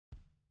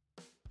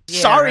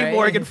Sorry, right?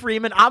 Morgan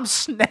Freeman. I'm But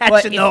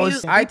snatching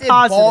those. I Be did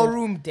positive.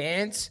 ballroom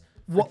dance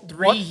for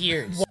 3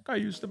 years. I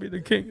used to be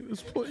the king of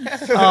this place.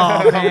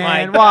 Oh,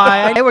 man.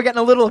 Why? We're getting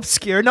a little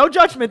obscure. No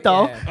judgment,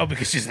 though. Yeah. Oh,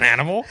 because she's an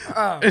animal?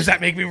 Does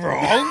that make me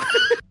wrong?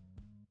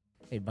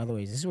 Hey, by the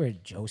way, is this where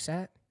Joe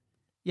sat?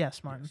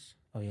 Yes, Martin.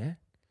 Oh, yeah?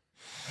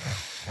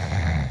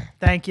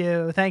 Thank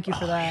you. Thank you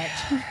for that.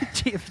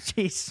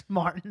 Jeez,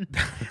 Martin.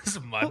 This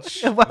is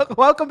much.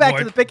 Welcome back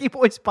to More- the Picky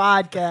Boys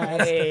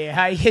podcast. Hey,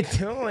 how you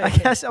doing? I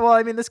guess, well,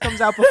 I mean, this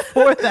comes out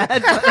before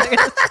that, but I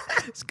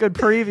guess it's a good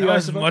preview. That I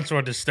was suppose. much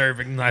more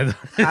disturbing than I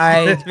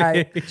thought.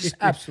 I just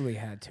absolutely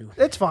had to.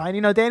 It's fine.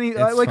 You know, Danny,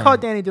 It's we fine.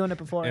 caught Danny doing it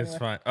before. It's anyway.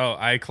 fine. Oh,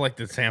 I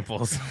collected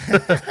samples.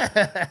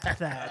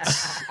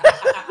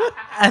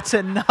 That's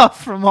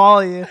enough from all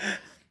of you.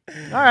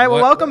 All right,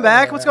 well, welcome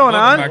back. What's going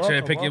on? Welcome back to the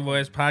Welcome, Picky welcome.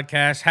 Boys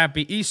podcast.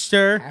 Happy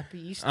Easter. Happy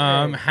Easter.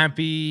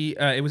 Happy.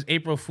 It was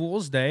April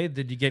Fool's Day.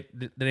 Did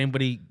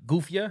anybody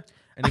goof you?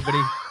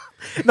 Anybody?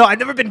 No, I've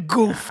never been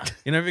goofed.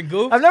 You never been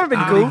goofed? I've never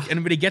been goofed.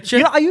 Anybody get you?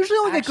 You know, I usually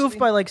only get goofed Actually-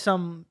 by like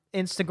some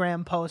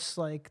Instagram posts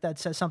like that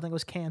says something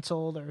was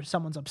canceled or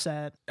someone's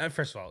upset.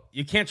 First of all,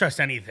 you can't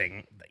trust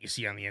anything that you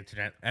see on the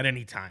internet at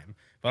any time.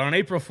 But on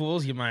April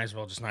Fools, you might as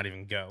well just not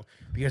even go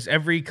because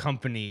every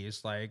company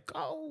is like,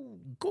 "Oh,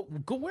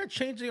 we're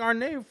changing our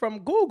name from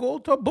Google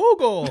to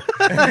Boogle."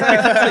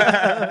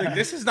 Like,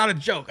 this is not a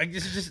joke. Like,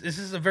 this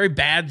is a very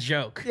bad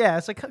joke. Yeah,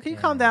 it's like, can you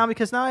calm down?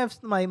 Because now I have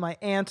my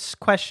aunts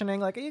questioning,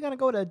 like, are you going to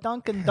go to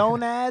Dunkin'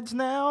 Donuts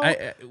now?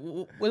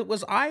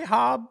 Was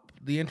IHOB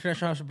the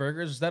International House of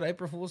Burgers? Was that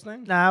April Fool's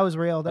thing? Nah, it was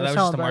real. They That were was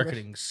just selling a burgers.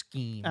 marketing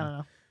scheme.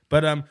 I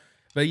don't know.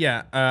 But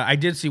yeah, I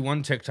did see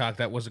one TikTok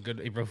that was a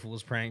good April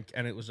Fool's prank,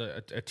 and it was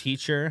a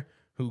teacher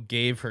who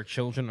gave her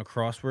children a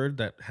crossword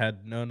that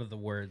had none of the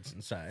words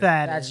inside.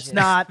 That is just-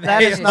 not. that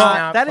That is is not.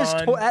 not That is.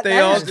 fun. That They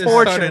all is just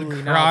torture. started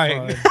Absolutely not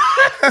crying.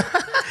 fun.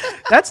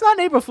 That's not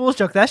an April Fool's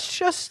joke. That's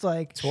just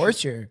like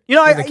Torture. You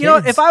know, for the you know,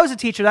 kids. if I was a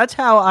teacher, that's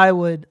how I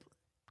would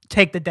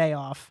take the day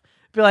off.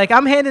 Be like,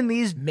 I'm handing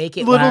these Make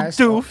it little last.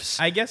 doofs.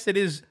 I guess it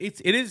is. It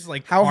is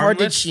like How hard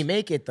did harmless. she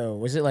make it though?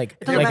 Was it like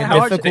doesn't a matter how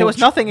hard- difficult? there was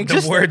nothing The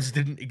existed. words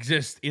didn't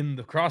exist in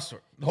the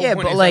crossword. The whole Yeah,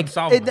 point but is like,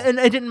 unsolvable. And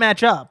it didn't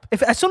match up.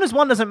 If as soon as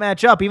one doesn't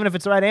match up, even if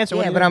it's the right answer,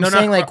 what Yeah, do you but do? I'm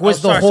saying like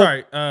was the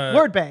sorry, whole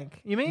word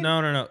bank. You mean?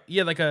 No.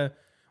 Yeah, like a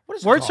what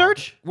is it Word called?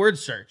 search? Word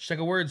search, like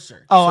a word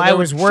search. Oh, So I there would,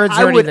 was words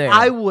I already would, there.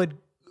 I would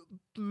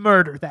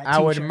murder that. I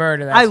would teacher.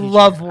 murder that. I teacher.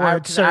 love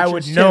word I searches.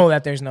 would too. know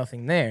that there's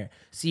nothing there.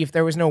 See, if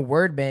there was no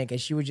word bank, and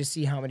she would just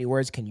see how many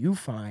words can you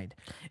find,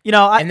 You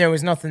know, and there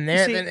was nothing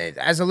there, see- then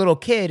as a little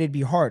kid, it'd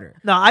be harder.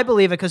 No, I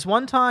believe it because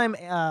one time,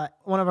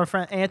 one of our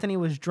friends, Anthony,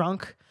 was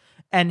drunk,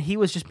 and he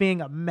was just being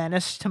a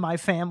menace to my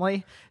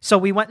family. So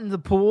we went in the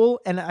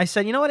pool, and I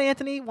said, "You know what,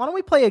 Anthony? Why don't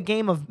we play a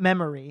game of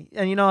memory?"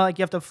 And you know, like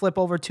you have to flip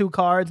over 2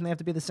 cards, and they have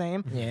to be the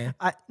same. Yeah.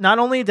 Not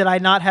only did I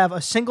not have a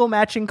single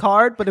matching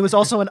card, but it was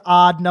also an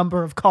odd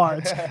number of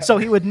cards, so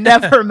he would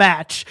never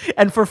match.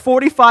 And for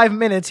 45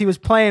 minutes, he was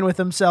playing with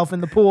himself in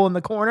the pool in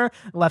the corner,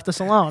 and left us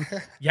alone.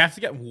 You have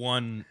to get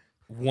one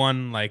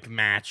like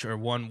match or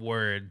one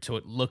word so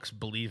it looks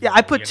believable. Yeah,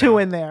 I put you 2 know?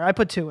 in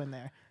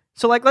there.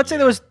 So, like, let's say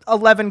there was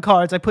 11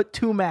 cards. I put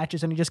 2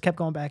 matches, and he just kept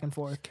going back and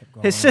forth.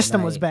 going His all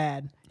system was night.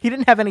 bad. He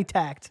didn't have any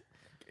tact.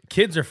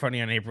 Kids are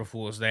funny on April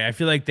Fool's Day. I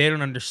feel like they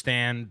don't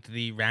understand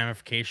the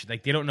ramification.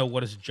 Like they don't know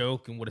what is a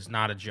joke and what is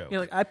not a joke.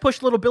 You're like, I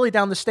pushed little Billy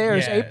down the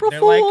stairs. Yeah, April they're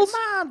Fools.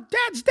 Like, Mom,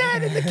 Dad's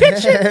dead in the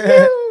kitchen.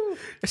 Ew.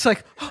 It's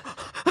like,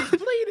 He's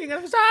bleeding out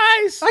of his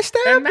eyes. I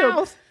stabbed and him.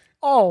 mouth.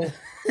 Oh,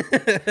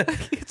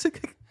 it's a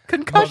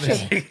concussion.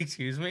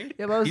 Excuse me.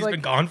 Yeah, but I was He's like-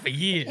 been gone for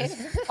years.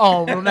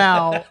 Oh, well,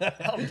 now,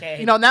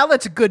 Okay. now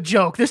that's a good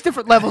joke. There's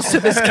different levels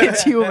to this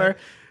kid's humor.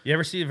 You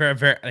ever see a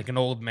very like an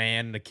old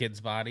man in a kid's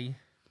body?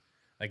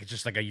 Like it's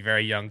just like a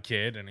very young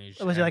kid, and he's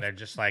Was he and like- they're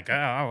just like, oh,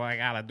 I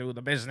gotta do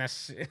the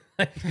business.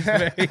 He's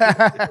very-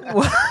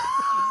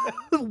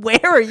 Where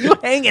are you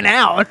hanging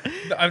out?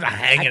 I'm not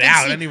hanging can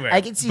out see- anywhere.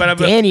 I can see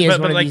Danny as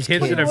but one of like these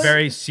kids that are kids.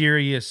 very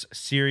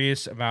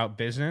serious about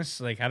business.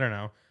 Like I don't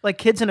know. Like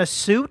kids in a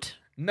suit?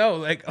 No,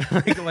 like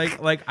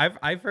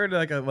I've heard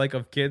like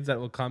of kids that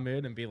will come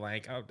in and be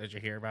like, oh, did you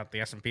hear about the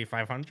S&P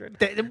 500?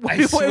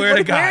 I swear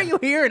to God. Where are you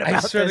hearing about I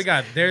swear this? to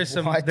God, there's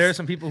What?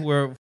 some people who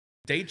are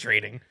day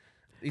trading.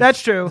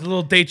 That's true. It's a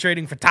little day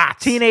trading for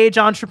tots. Teenage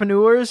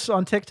entrepreneurs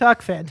on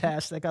TikTok,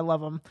 fantastic. I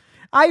love them.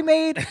 I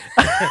made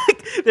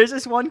there's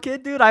this one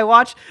kid, dude, I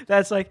watch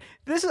that's like,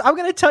 I'm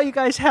gonna tell you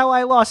guys how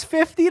I lost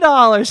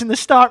 $50 in the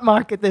stock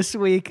market this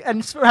week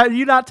and for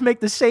you not to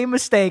make the same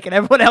mistake. And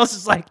everyone else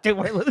is like, dude,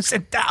 we're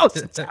losing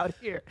thousands out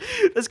here.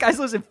 This guy's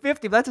losing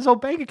 50, but that's his whole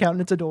bank account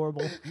and it's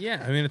adorable.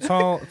 Yeah, I mean it's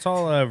all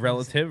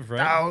relative,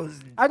 right?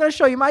 I'm gonna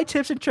show you my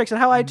tips and tricks on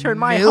how I turned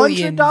my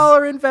Millions.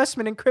 $100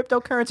 investment in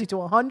cryptocurrency to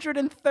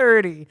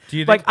 130. Do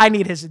you Like, think- I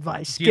need his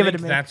advice. Do you Give it think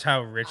to me. that's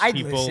how rich I'd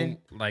people listen.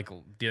 like?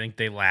 Do you think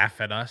they laugh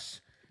at us?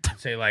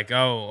 Say like,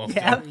 oh, okay.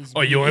 Yeah. Oh,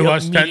 you only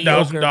lost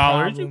 $10,000. You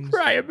Problems.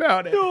 cry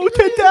about it. Oh,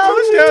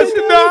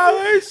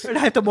 $10,000. $10,000. I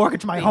have to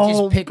mortgage my They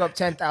home. just pick up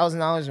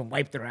 $10,000 and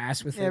wipe their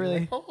ass with Yeah, it. really.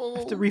 Like, oh, I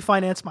have to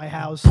refinance my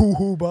house.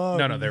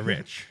 No, they're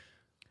rich.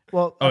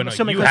 Well, Oh, I'm no,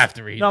 assuming you 'cause- have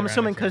to read No, I'm the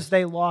assuming round of because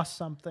they lost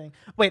something.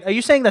 Wait, are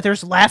you saying that they're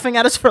just laughing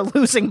at us for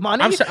losing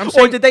money, I'm or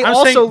saying- did they I'm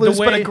also saying the lose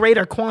but a way-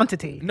 greater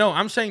quantity? No,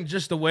 I'm saying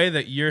just the way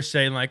that you're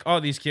saying, like, oh,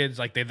 these kids,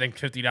 like, they think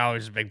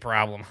 $50 is a big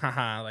problem.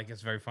 Haha, like,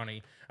 it's very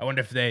funny. I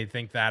wonder if they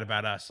think that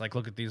about us. Like,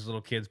 look at these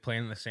little kids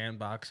playing in the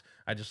sandbox.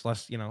 I just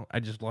lost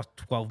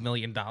 $12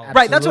 million.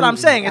 Right, that's what I'm Absolutely,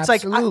 saying. It's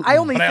absolutely. like I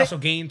only But I think. also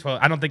gained 12.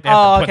 I don't think they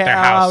have to put their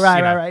house. Right,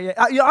 you know.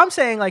 right. Yeah. I'm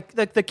saying like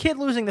the kid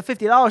losing the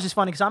 $50 is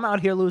funny because I'm out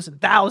here losing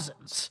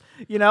thousands,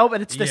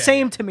 but it's the Yeah,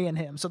 same to me and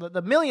him. So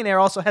the millionaire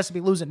also has to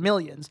be losing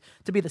millions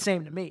to be the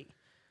same to me.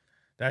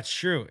 That's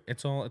true.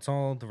 It's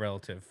all the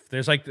relative.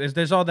 There's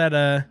all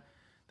that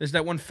there's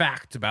that one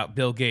fact about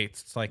Bill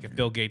Gates. It's like if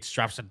Bill Gates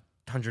drops a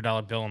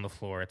 $100 bill on the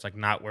floor, it's like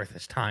not worth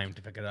his time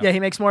to pick it up. Yeah, he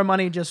makes more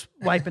money just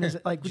wiping his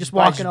just by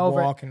walking just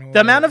over. walking The over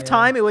amount of it, yeah.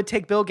 time it would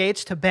take Bill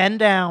Gates to bend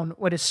down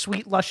with his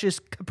sweet, luscious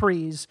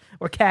capris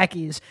or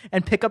khakis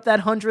and pick up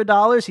that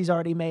 $100, he's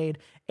already made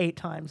 8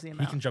 times the He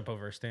amount. can jump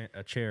over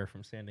a chair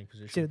from standing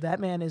position. Dude, that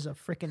man is a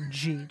freaking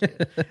G.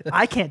 Dude.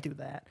 I can't do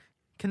that.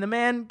 Can the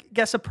man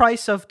guess a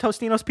price of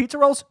Tostino's pizza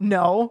rolls?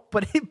 No,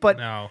 but he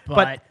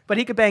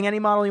could bang any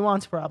model he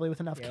wants probably with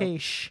enough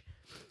cash.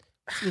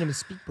 Seen him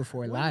speak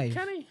before live.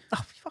 Kenny.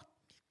 Oh, fuck.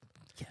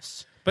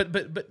 Yes. But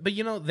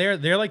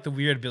they're like the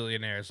weird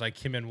billionaires,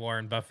 like him and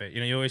Warren Buffett.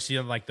 You always see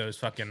on like those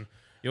fucking.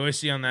 You always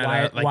see on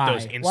that those Why are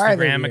they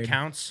Instagram weird?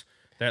 accounts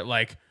that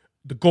like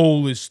the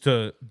goal is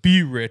to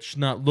be rich,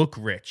 not look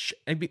rich,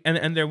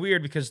 and they're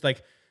weird because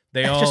like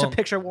they It's all just a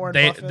picture of Warren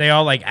Buffett. They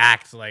all like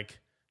act like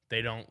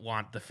they don't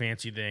want the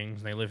fancy things.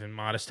 And they live in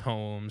modest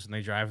homes and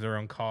they drive their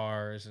own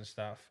cars and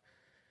stuff.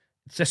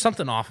 It's just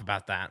something off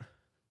about that.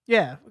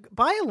 Yeah,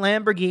 buy a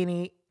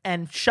Lamborghini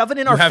and shove it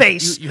in our have-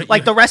 face. you-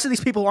 Like the rest of these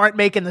people aren't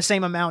making the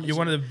same amount. You're as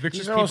one you. of the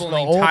richest These are also people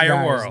in the the old entire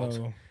guys,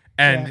 world,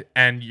 though.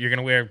 and you're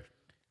gonna wear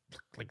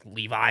like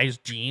Levi's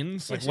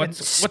jeans. Like Yes,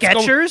 what's and going-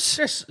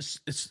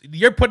 Skechers?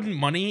 You're putting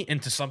money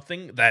into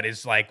something that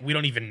is like we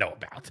don't even know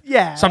about.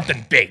 Yeah.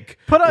 something big.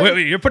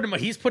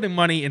 He's putting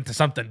money into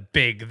something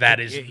big that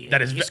is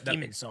you're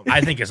scheming something.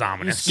 I think is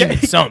ominous.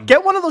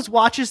 Get one of those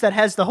watches that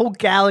has the whole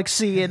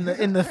galaxy in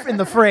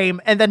the frame,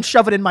 and then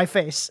shove it in my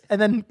face, and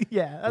then that's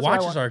what I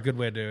Watches want. are a good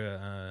way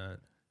to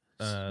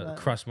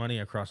cross money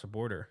across a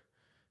border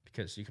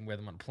because you can wear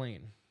them on a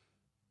plane.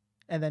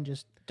 And then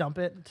just dump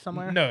it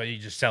somewhere. No, you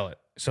just sell it.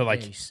 So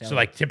like, you sell so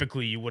like,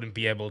 typically you wouldn't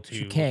be able to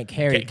You can't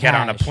carry get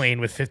on a cash. plane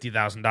with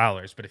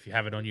 $50,000, but if you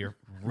have it on your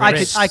I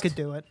wrist, could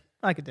do it.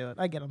 I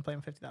get on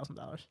playing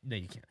 $50,000. no,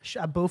 you can't.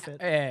 I boof it.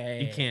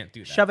 Hey, You can't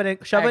do that.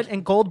 Shove it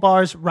in gold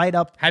bars right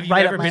up. Have you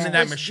right ever up been my in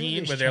that ass. Let's do machine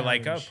this where they're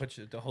like, "Oh, challenge. put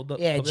you to hold up."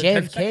 Yeah, hold it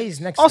 10 JFK seconds?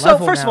 is next Also,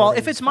 level first of all, if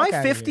nowadays. it's my Fuck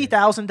outta here.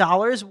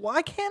 $50,000,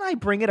 why can't I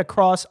bring it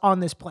across on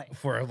this plane?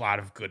 For a lot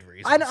of good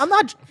reasons. I'm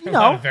not, A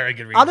lot of very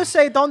good reasons. I'll just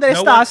say, ¿Dónde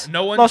No one- estás?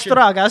 no one Los should-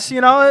 tragas,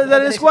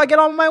 then it's why I get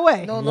on my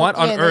way. No, What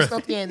on tienes, earth? no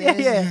tienes.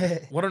 Yeah.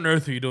 What on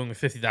earth are you doing with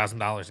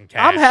 $50,000 in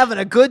cash? I'm having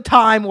a good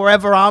time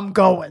wherever I'm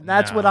going.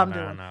 That's what I'm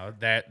doing. No,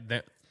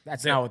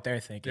 That's There- not what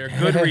they're thinking. there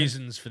are good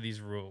reasons for these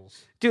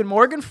rules. Dude,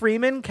 Morgan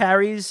Freeman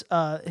carries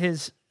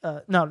his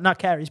not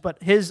carries,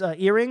 but his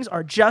earrings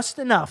are just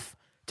enough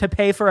to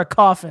pay for a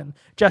coffin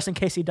just in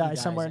case he dies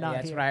Guys, somewhere yeah, not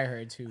that's here. what I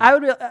heard too. I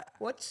would be.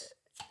 What's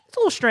It's a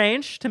little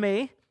strange to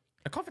me,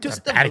 A coffin's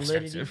Just not the that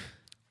validity. expensive.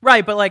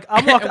 right? But like,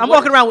 I'm And what-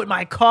 walking around with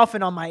my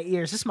coffin on my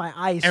ears. This is my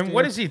ice. And dude.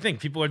 what does he think?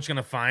 People are just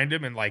gonna find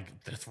him and like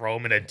throw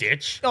him in a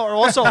ditch? Or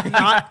also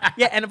not,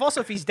 and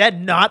if he's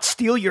dead, not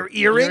steal your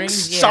earrings.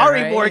 Earrings, yeah,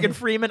 Sorry, right. Morgan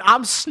Freeman,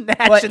 I'm but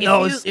snatching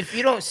those. if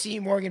you don't see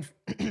Morgan,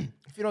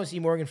 if you don't see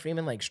Morgan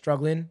Freeman like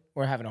struggling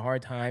or having a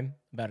hard time,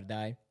 about to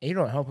die, and you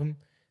don't help him,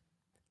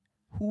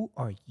 who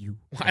are you?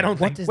 I don't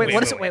think. Wait,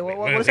 what is it? Wait,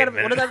 what does that?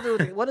 What does that do?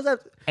 With it? What does that?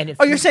 And if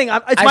Oh, you're you- saying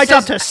it's I my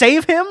job said- to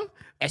save him,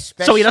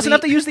 so he doesn't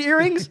have to especially use the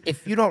earrings?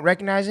 If you don't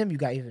recognize him, you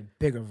got even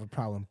bigger of a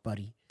problem,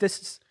 buddy.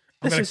 This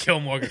I'm is gonna kill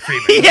Morgan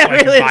Freeman. Yeah, so I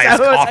can really, buy is his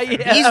that what- coffin.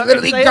 yeah. He's I was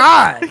literally saying-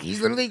 God.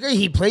 He's literally good.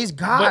 He plays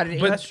God.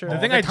 But That's true. the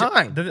all thing the I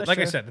time. like I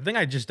true. said, the thing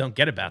I just don't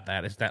get about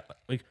that is that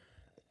like,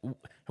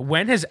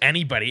 when has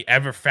anybody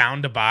ever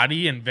found a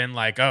body and been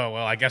like, oh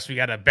well, I guess we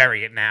gotta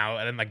bury it now,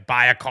 and then like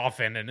buy a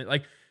coffin and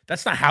like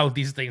that's not how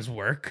these things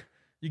work.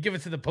 You give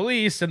it to the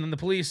police, and then the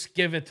police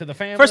give it to the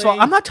family. First of all,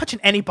 I'm not touching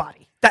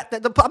anybody.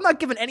 I'm not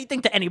giving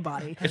anything to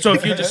anybody. And so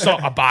if you just saw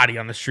a body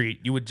on the street,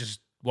 you would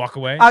just walk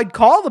away. I'd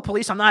call the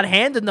police. I'm not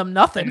handing them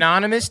nothing.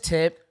 Anonymous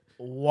tip,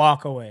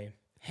 walk away.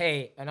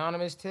 Hey,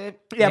 anonymous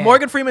tip. Yeah,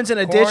 Morgan Freeman's in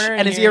a ditch Corner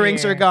and his here,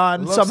 earrings are here.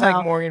 gone Looks somehow.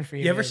 like Morgan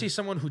Freeman. You ever see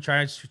someone who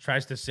tries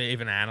to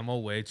save an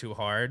animal way too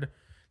hard?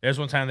 There's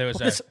one time there was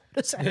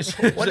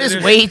What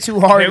does way too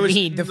hard there was-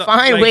 mean? no,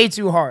 Define like, way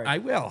too hard. I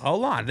will.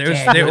 Hold on.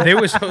 Daniel.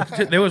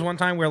 There was one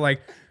time where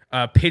like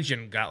a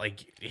pigeon got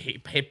like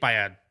hit by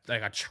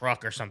a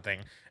truck or something,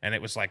 and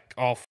it was like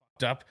all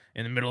fucked up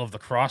in the middle of the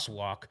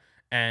crosswalk.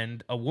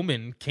 And a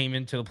woman came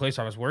into the place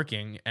I was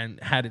working and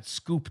had it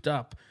scooped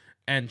up,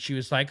 and she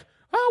was like,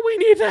 "Oh, we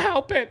need to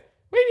help it.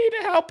 We need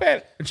to help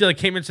it." And she like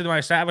came into my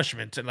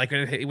establishment and like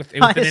it was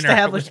in her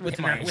establishment.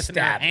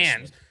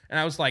 hands, and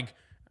I was like,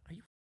 "Are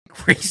you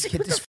crazy? Get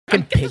What this the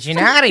fucking pigeon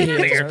out of here.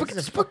 Get bro. this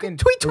It's a fucking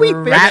tweet,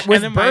 bitch. rat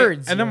with and then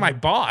birds. and then yo. my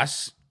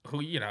boss,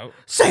 who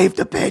Save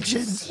the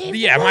pigeons.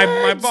 yeah,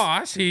 my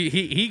boss,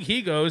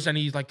 he goes and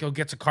he's like,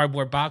 gets a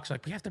cardboard box.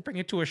 Like, we have to bring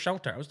it to a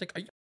shelter. I was like,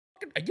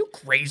 are you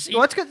crazy?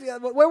 Well, it's good.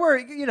 Where we're,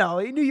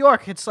 in New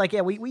York, it's like,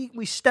 yeah,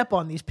 we step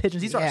on these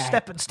pigeons. These are Yeah.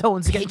 stepping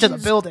stones to get into the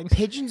building.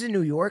 Pigeons in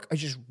New York are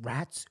just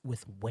rats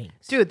with wings.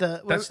 Dude,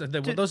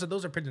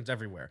 Those are pigeons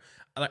everywhere.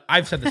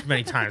 I've said this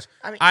many times.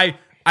 I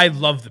I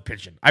love the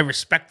pigeon. I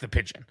respect the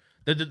pigeon.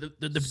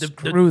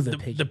 Screw the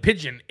pigeon. The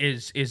pigeon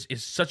is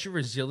such a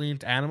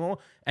resilient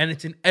animal, and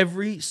it's in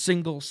every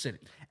single city.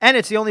 and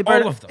it's the only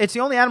bird. all of them. It's the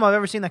only animal I've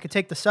ever seen that could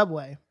take the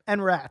subway.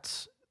 And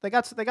rats. They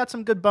got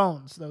some good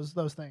bones.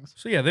 Those things.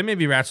 So yeah, they may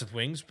be rats with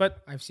wings,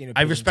 but I've seen. A I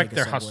pigeon respect take a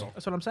their subway. hustle.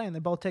 That's what I'm saying. They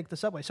both take the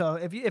subway. So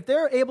if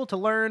they're able to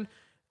learn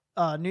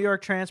New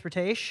York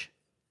transportation,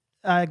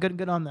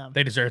 good on them.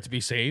 They deserve to be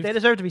saved. They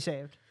deserve to be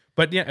saved.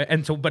 But yeah,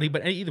 and so but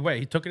either way,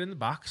 he took it in the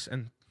box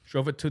and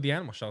drove it to the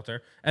animal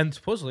shelter, and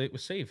supposedly it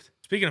was saved.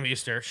 Speaking of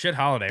Easter, shit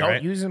holiday, Don't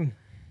right? use them.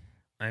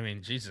 I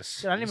mean,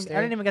 Jesus. Dude, I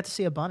didn't even get to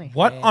see a bunny.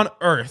 What Man, on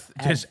earth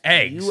does have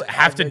eggs you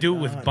have to ever do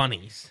with done?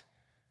 bunnies?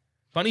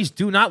 Bunnies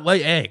do not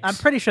lay eggs. I'm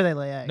pretty sure they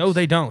lay eggs. No,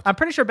 they don't. I'm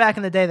pretty sure back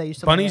in the day they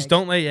used to. lay Bunnies eggs.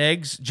 don't lay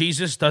eggs.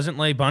 Jesus doesn't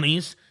lay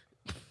bunnies.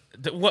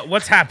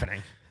 What's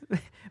happening?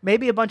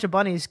 Maybe a bunch of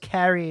bunnies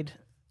carried.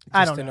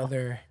 I Just don't know.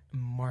 another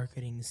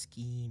marketing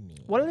scheme.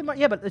 What are they?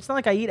 Yeah, but it's not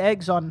like I eat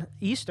eggs on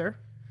Easter.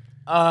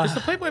 Does the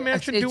Playboy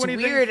Mansion it's do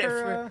anything weird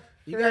for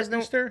you for guys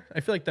don't- Easter? I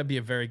feel like that'd be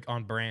a very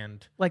on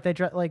brand. Like they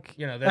dress like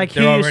They're, like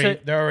they're Hugh used already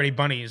to they're already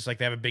bunnies. Like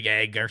they have a big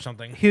egg or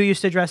something. Hugh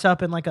used to dress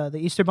up in like the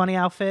Easter bunny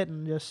outfit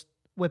and just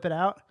whip it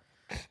out.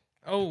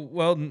 Oh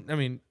well, I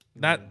mean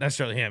not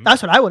necessarily him.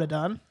 That's what I would have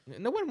done.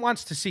 No one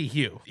wants to see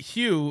Hugh.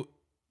 Hugh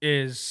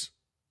is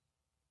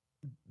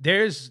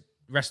there's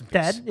rest in peace.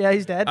 Dead? Yeah,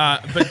 he's dead.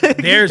 But He's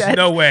there's dead.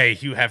 no way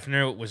Hugh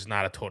Hefner was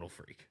not a total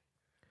freak.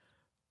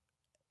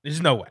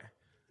 There's no way.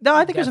 No,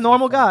 I think he's a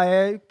normal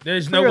guy.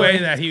 There's no Clearly. way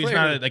that he was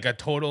Clearly. not like a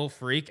total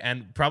freak,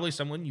 and probably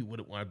someone you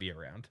wouldn't want to be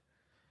around.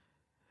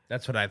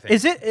 That's what I think.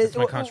 Is it? That's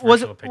my was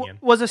controversial it opinion.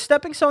 was a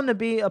stepping stone to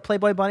be a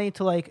Playboy bunny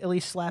to like at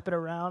least slap it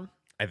around?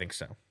 I think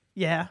so.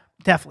 Yeah,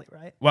 definitely,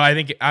 right? Well, I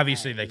think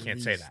obviously they can't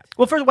say that.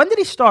 Well, first, when did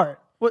he start?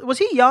 Was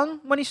he young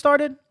when he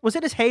started? Was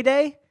it his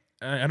heyday?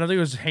 I don't think it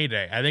was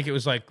heyday. I think it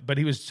was like, but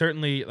he was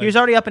certainly like He was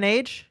already up in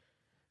age.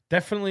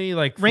 definitely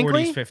like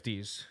Wrinkly? 40s,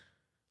 50s.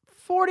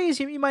 40s,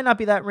 you might not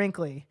be that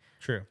wrinkly,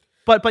 True.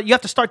 but you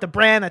have to start the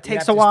brand. That You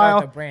takes have a to start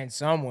while. the brand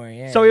somewhere.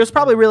 Yeah. So he was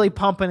probably really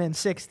pumping in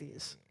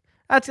 60s.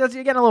 That's you're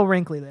getting a little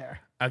wrinkly there.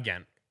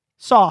 Again,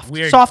 Soft,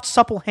 Weird- soft,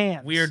 supple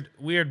hands.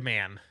 weird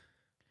man.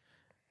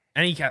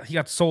 And he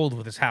got sold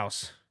with his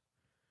house.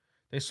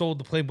 They sold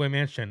the Playboy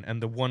Mansion,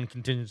 and the one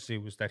contingency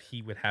was that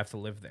he would have to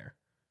live there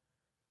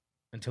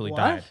until he What?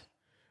 died.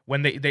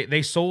 When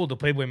they sold the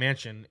Playboy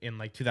Mansion in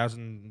like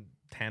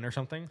 2010 or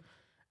something,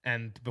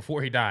 and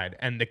before he died,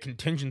 and the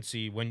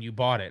contingency when you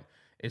bought it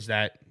is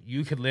that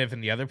you could live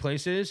in the other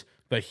places,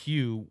 but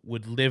Hugh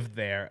would live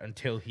there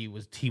until he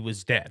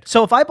was dead.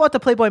 So if I bought the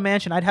Playboy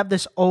Mansion, I'd have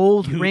this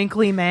old,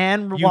 wrinkly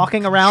man You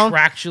walking around.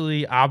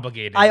 contractually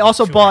obligated. I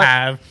also to bought-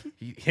 have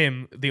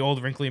him, the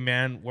old wrinkly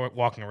man,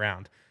 walking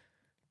around.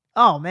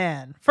 Oh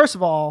man! First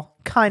of all,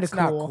 kind of It's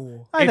not cool.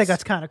 cool. I think It's-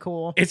 that's kind of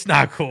cool. It's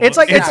not cool. It's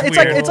like it's weird.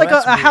 like it's like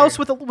That's a house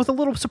weird. with a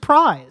little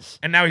surprise.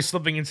 And now he's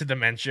slipping into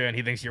dementia, and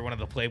he thinks you're one of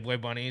the Playboy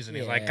bunnies, and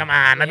he's like, Yeah. "Come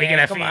on, let me Yeah,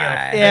 get a come feel." on.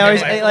 And Yeah, then or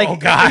you're he's like "Oh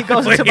God, he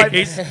goes into my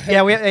please."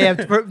 yeah.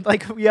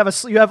 Like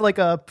you have like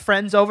a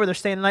friends over. They're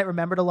staying the night.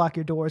 Remember to lock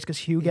your doors because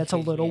Hugh gets a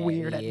little Yeah,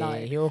 weird at yeah,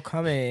 night. He'll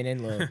come in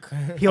and look.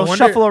 He'll wonder-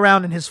 shuffle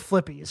around in his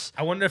flippies.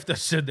 I wonder if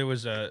there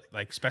was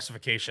like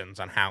specifications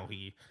on how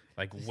he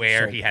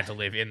where he had to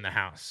live in the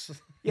house.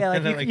 Yeah, like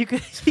And then, you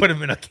could put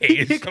him in a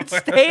cage. you could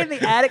somewhere. stay in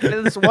the attic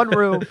in this one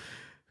room.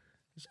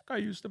 I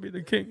used to be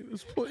the king of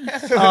this place.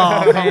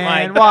 Oh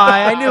man,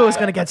 why? I knew it was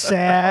gonna get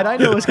sad. I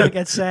knew it was gonna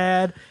get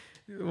sad.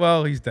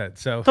 Well, he's dead.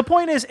 So The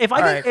point is, if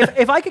I All could,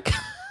 if I could,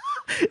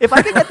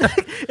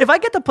 if I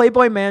get the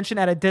Playboy Mansion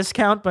at a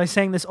discount by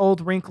saying this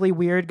old wrinkly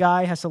weird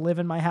guy has to live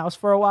in my house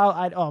for a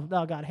while, oh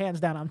god, hands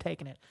down, I'm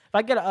taking it. If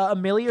I get a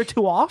milli or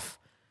two off,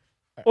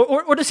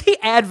 or does he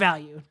add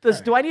value?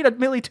 Do I need a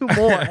milli two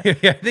more?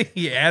 yeah, I think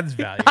he adds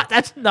value.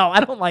 No,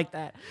 I don't like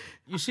that.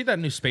 You see that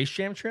new Space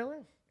Jam trailer?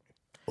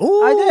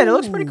 Ooh, I did. It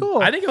looks pretty cool.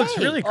 I think it looks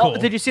really Oh, cool.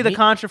 did you see the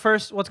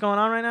controversy? What's going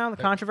on right now? The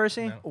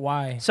controversy. no.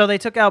 Why? So they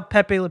took out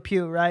Pepe Le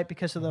Pew, right,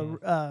 because of the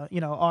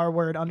Mm-hmm. R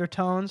word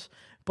undertones,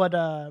 but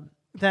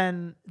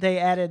then they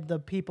added the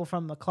people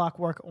from the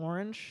Clockwork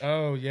Orange.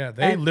 Oh yeah,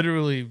 they And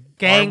literally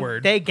gang,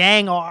 R-word. they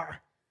gang R.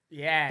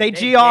 Yeah, They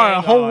GR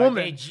a whole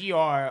woman. They GR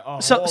a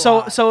whole So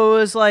lot. it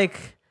was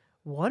like,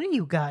 what are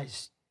you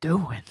guys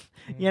doing?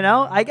 You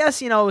know, I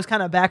guess, it was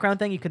kind of a background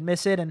thing. You could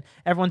miss it, and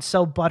everyone's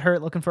so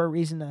butthurt looking for a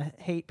reason to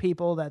hate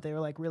people that they were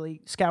like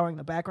really scouring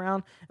the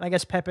background. And I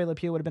guess Pepe Le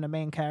Pew would have been a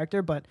main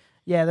character, but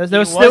yeah, there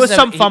was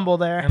some fumble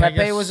there. And I Pepe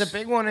guess- was a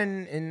big one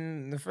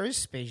in the first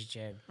Space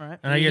Jam. Right.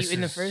 And I guess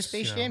in the it's, first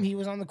Space you know, Jam, he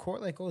was on the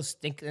court like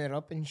stinking it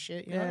up and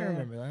shit. I Yeah.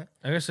 remember that.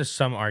 I guess there's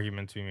some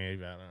argument to be made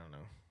about I don't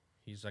know.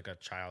 He's like a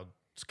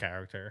child's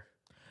character.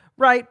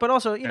 Right, but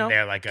also And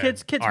they're like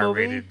kids a movie.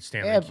 R-rated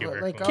Stanley Yeah, Kubrick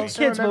but like movie. also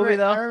Kids remember, movie,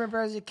 though. I remember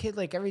as a kid,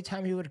 like every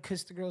time he would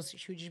kiss the girl,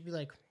 she would just be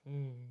like,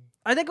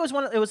 I think it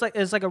was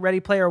like a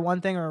Ready Player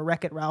One thing or a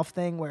Wreck-It Ralph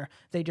thing where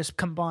they just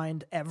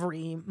combined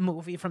every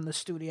movie from the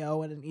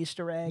studio and an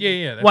Easter egg.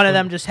 Yeah, that's One of cool.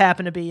 them just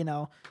happened to be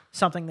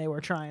something they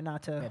were trying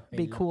not to be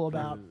maybe. cool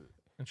about.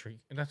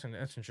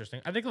 That's interesting.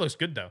 I think it looks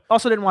good though.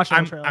 Also, didn't watch the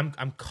trailer.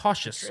 I'm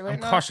cautious. trailer I'm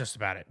not- cautious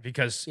about it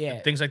because Yeah.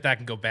 things like that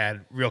can go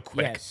bad real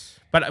quick. Yes.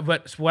 But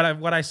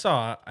what I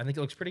saw, I think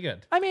it looks pretty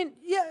good. I mean,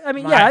 yeah. I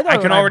I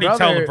thought can it- already tell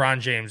brother- LeBron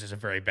James is a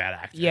very bad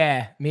actor.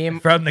 yeah, me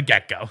and From the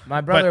get go.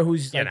 my brother, But,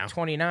 who's you like know.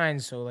 29,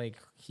 so like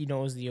he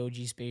knows the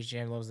OG Space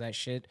Jam, loves that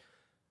shit.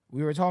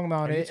 We were talking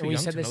about Are you it, too and we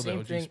young said to the know the same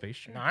OG thing. Space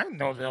Jam? No, I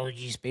know the OG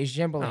Space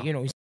Jam, but like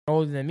Oh. he's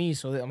older than me,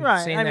 so I'm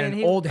Right, saying I that mean, an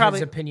he old probably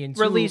head's opinion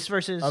too. release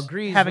versus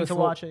agrees having with to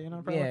what- watch it.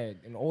 Probably. Yeah,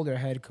 an older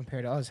head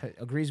compared to us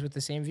agrees with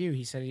the same view.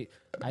 He said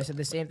I said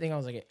the same thing. I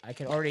was like, I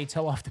can already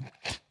tell off the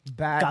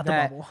bat Got the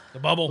that bubble. The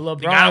bubble. You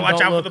LeBron gotta watch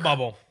don't out for look- the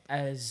bubble.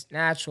 as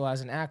natural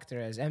as an actor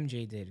as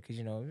MJ did, because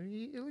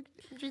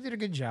MJ did a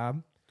good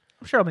job.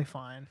 I'm sure it'll be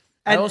fine.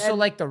 I also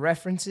like the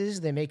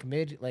references they make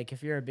mid. Like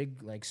if you're a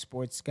big like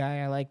sports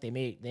guy, they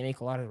make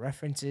a lot of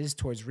references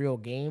towards real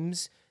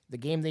games. The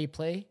game they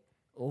play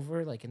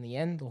over, like in the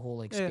end, the whole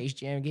like Yeah. Space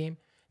Jam game,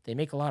 they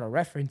make a lot of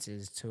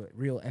references to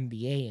real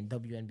NBA and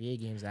WNBA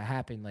games that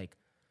happen. Like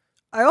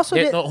I also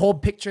did. the whole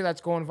picture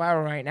that's going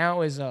viral right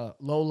now is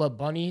Lola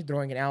Bunny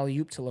throwing an alley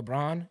oop to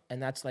LeBron,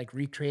 and that's like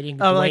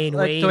recreating Oh, like Dwayne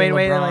Wade, Dwayne and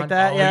Wade LeBron. like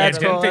that? Oh, Yeah, yeah, that's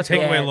didn't cool. they That's take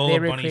cool. away Yeah, Lola they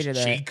Bunny's recreated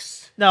that.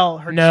 cheeks? No,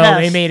 her No, chest.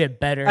 they made it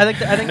better. I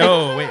think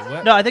No, wait,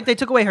 what? no, I think they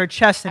took away her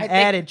chest and I think-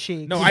 added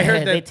cheeks. No, Yeah, I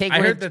heard they that. take I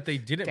away- heard that they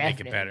didn't make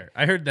it Definitely. better.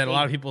 I heard that a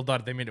lot of people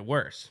thought they made it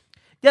worse.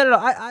 Yeah,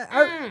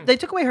 no. They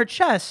took away her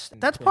chest.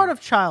 That's part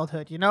of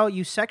childhood, you know.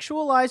 You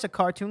sexualize a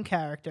cartoon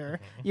character.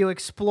 You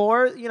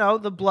explore,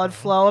 the blood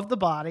flow of the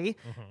body,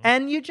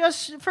 and you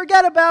just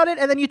forget about it.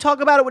 And then you talk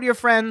about it with your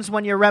friends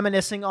when you're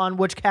reminiscing on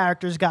which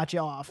characters got you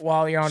off.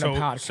 while you're on a So,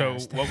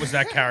 podcast. what was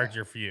that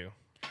character for you?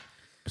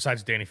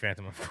 Besides Danny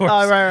Phantom, of course.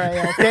 Oh, right,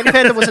 yeah. Danny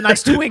Phantom was a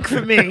nice twink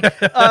for me.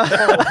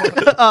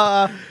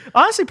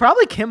 Honestly,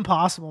 probably Kim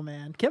Possible,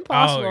 man. Kim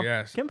Possible.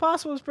 yes. Kim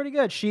Possible was pretty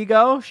good.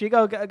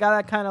 Shigo got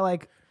that kind of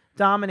like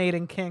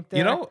dominating kink there.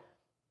 You know,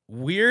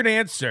 weird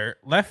answer,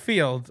 left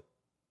field.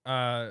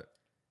 My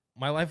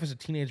life as a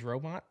teenage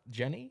robot,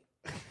 Jenny.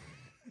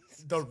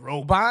 the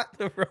robot.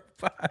 The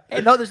robot.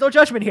 Hey, no, there's no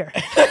judgment here.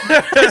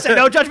 I said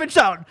no judgment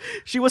zone.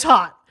 She was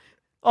hot.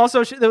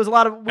 Also, there was a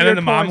lot of weird And then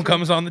the mom porns.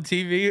 comes on the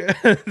TV.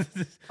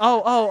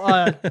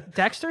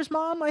 Dexter's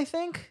mom, I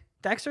think.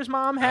 Dexter's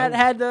mom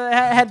had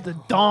the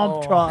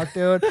dump truck,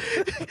 dude.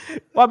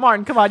 Well,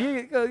 Martin, come on,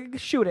 you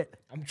shoot it.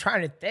 I'm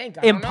trying to think.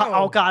 I don't know.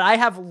 Oh God, I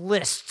have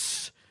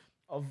lists.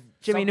 Of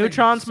Jimmy something-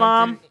 Neutron's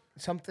mom.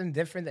 Something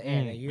different.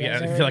 Than you guys Yeah,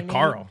 ever you feel like named?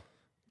 Carl.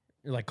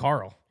 You're like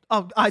Carl.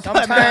 Oh, I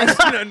Sometimes-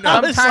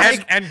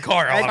 sometimes- and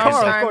Carl. And obviously.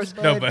 Carl, of Sometimes, course.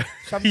 Bud, No, but-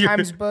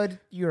 sometimes, Bud,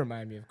 you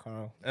remind me of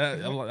Carl. I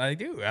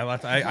do.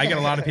 I get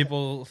a lot of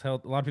people. A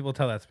lot of people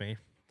tell that to me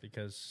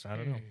because I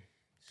don't know.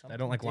 I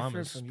don't like Something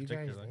llamas different from you guys,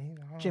 particularly. man.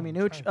 I don't know, Jimmy I'm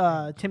Neutron,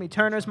 trying to Timmy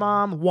Turner's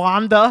mom,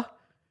 Wanda,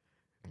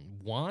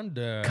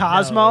 Wanda.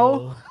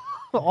 Cosmo,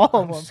 all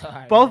of them,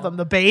 sorry, both of no. them,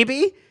 the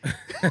baby,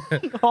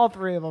 all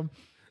three of them.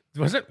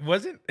 wasn't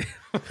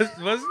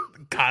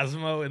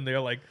Cosmo in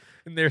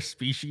their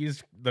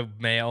species, the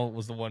male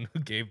was the one who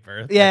gave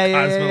birth. Yeah, Like,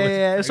 yeah, Cosmo yeah, was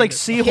yeah. It's like pregnant.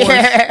 seahorse,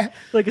 Yeah.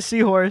 like a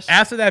seahorse.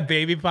 After that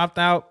baby popped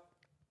out,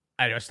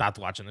 I just stopped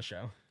watching the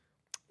show.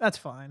 That's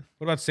fine.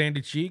 What about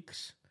Sandy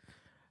Cheeks?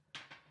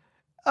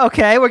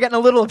 Okay, we're getting a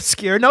little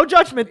obscure. No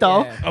judgment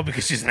though. Yeah. Oh,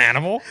 because she's an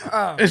animal?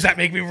 Oh. Does that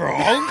make me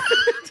wrong?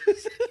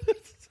 Does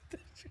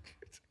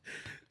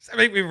that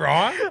make me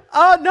wrong?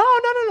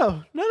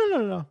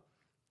 No.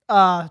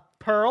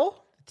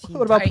 Pearl. Teen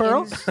What about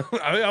Pearl? Titans.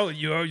 Oh,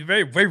 you're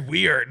very, very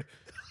weird.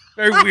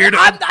 Very weird.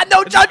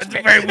 No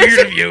judgment. Very weird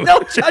of you. No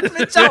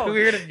judgment Very zone.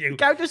 weird of you.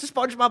 Characters of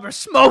SpongeBob are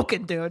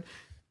smoking, dude.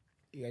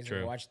 You guys True.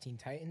 ever watch Teen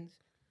Titans?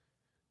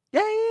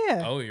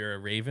 Yeah. Oh, you're a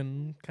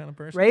Raven kind of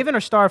person? Raven or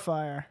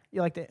Starfire?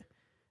 You like the? I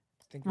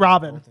think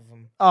Robin. both of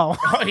them. Oh.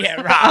 Oh yeah,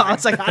 Robin. I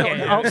was like, I don't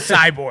know.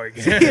 Cyborg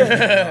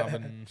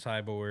Robin,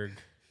 Cyborg.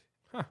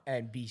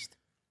 and Beast.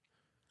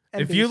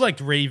 And If you Beast.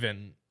 liked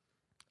Raven,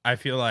 I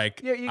feel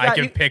like Yeah, you I got-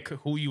 can you- pick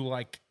who you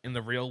like in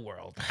the real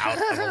world out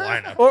of the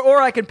lineup.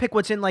 or I can pick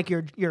what's in like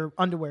your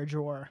underwear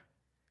drawer.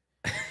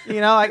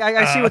 You know,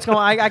 I see what's going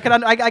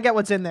on. I get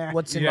what's in there.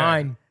 What's in Yeah.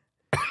 mine?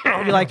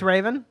 You liked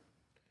Raven?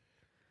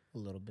 A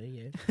little bit,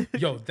 yeah.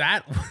 Yo,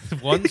 that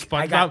one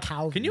I got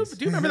SpongeBob. Do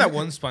you remember that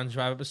one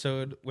SpongeBob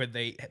episode where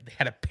they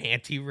had a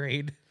panty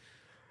raid?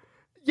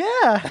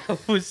 Yeah.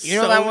 It was You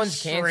know so that one's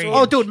strange. canceled.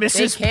 Oh, dude, They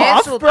Mrs. Puff,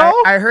 canceled. bro.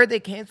 I heard they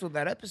canceled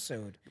that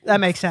episode. That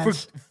makes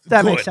sense. For-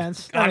 That good. makes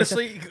sense. That makes sense.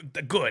 Honestly,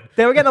 good.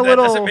 They were getting a That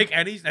little- doesn't make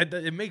any.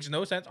 It makes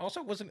no sense.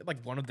 Also, wasn't it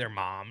like one of their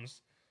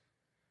moms?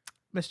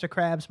 Mr.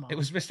 Krabs' mom. It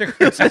was Mr.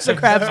 Mr.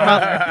 Krabs'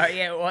 mother.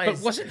 Yeah, it was.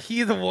 But wasn't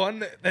he the one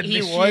that He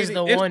initiated- was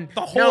the one.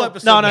 The whole No.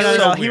 episode. No. was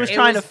so He was weird.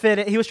 trying to fit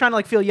it. He was trying to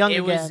like feel young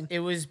It was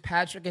again.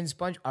 Patrick and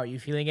Sponge. Are you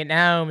feeling it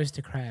now,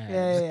 Mr. Krabs?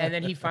 Yeah. And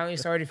then he finally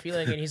started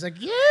feeling it. And he's like,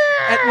 yeah.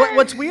 And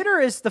what's weirder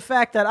is the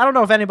fact that I don't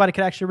know if anybody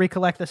could actually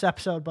recollect this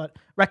episode, but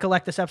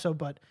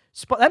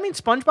that means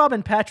SpongeBob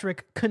and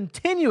Patrick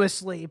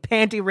continuously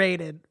panty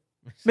raided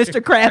Mr.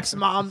 Krabs'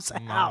 mom's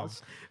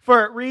house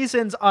for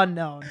reasons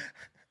unknown.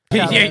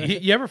 Yeah,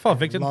 you ever fall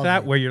victim to Love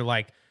that it. where you're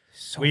like,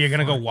 So where you're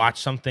gonna go funny.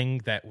 watch something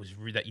that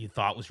that you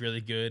thought was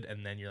really good,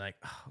 and then you're like,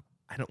 oh,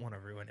 I don't want to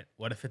ruin it.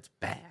 What if it's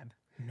bad?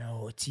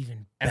 No, it's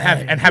even And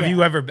better. have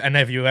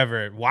you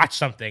ever watched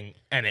something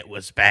and it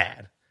was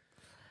bad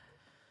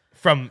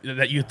from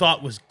that you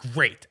thought was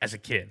great as a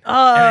kid,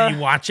 and then you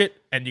watch it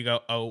and you go,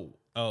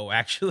 oh,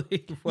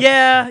 actually, what-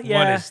 Yeah.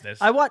 What is this?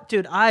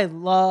 Dude, I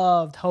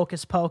loved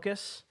Hocus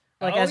Pocus.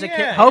 Like Oh, as a kid,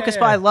 yeah, Hocus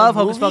yeah, Pocus. I yeah. love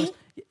The Hocus movie? Pocus.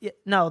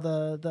 No,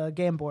 the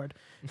game board.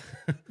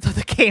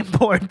 the game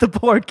board, the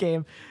board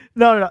game.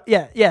 No.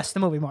 Yeah, yes, the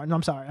movie, Martin.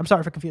 I'm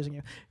sorry for confusing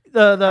you.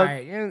 All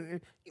right, you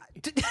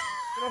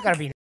don't gotta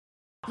be.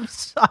 I'm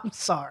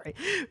sorry,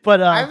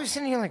 but I was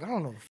sitting here like, I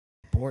don't know,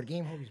 board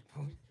game. Hocus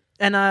Pocus.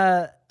 and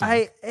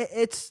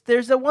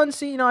there's the one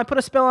scene. I put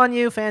a spell on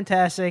you.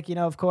 Fantastic,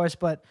 of course,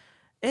 but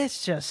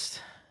it's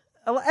just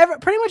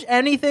pretty much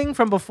anything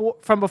from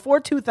before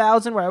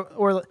 2000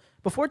 or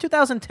before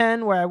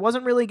 2010 where I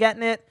wasn't really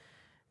getting it.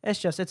 It's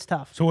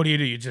tough. So what do?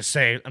 You just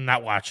say, I'm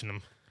not watching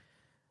them,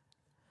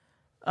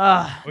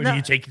 or do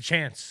you take a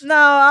chance? No,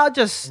 I'll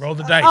just Roll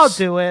the dice. I'll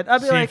do it. I'll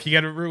be See like, if you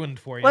get it ruined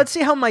for you. let's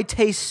see how my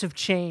tastes have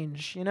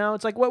changed.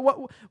 It's like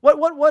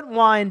what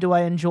wine do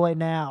I enjoy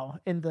now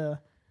in the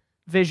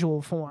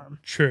visual form?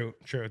 True.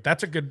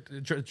 That's a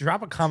good.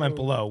 Drop a comment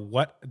below.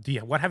 What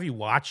have you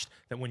watched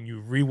that when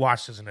you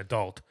rewatched as an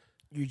adult,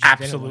 You just didn't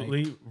like.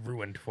 absolutely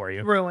ruined for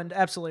you? Ruined,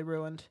 absolutely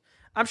ruined.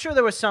 I'm sure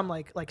there was some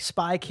like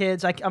Spy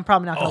Kids. I'm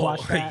probably not gonna Oh,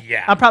 watch that.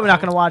 yeah. I'm probably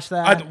not gonna watch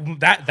that.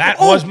 That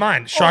was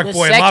mine. Shark the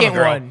Boy and Lava second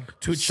Girl. one.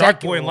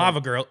 Shark Boy Second and one.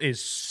 Lava Girl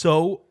is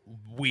so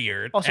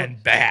weird Also-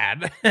 and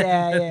bad.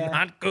 Yeah.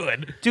 Not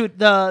good. Dude,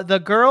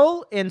 the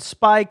girl in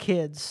Spy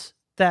Kids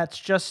that's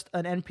just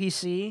an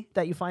NPC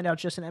that you find out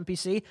just an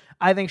NPC.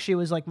 I think she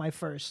was like my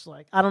first.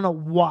 Like I don't know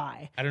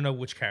why. I don't know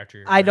which character.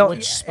 You're I don't.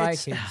 Which Spy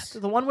it's- Kids?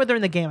 The one where they're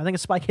in the game. I think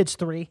it's Spy Kids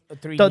 3.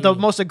 3D. The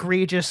most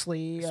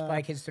egregiously.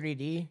 Spy Kids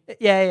 3D.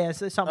 Yeah. It's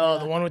something. Oh, like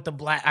the that. one with the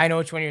black. I know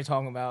which one you're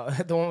talking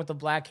about. The one with the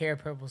black hair,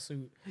 purple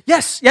suit.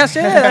 Yes. Yeah.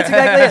 That's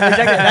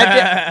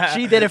exactly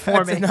it. She did it for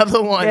That's me.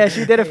 another one. Yeah,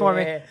 she did it for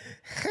me. Yeah.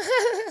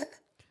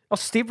 Oh,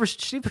 Steve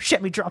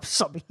Buscemi dropped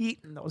some heat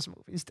in those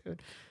movies,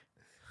 dude.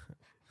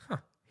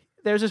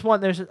 There's this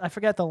one. I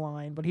forget the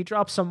line, but he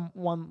drops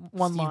one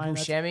Steve line.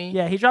 Buscemi?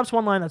 Yeah, he drops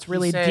one line that's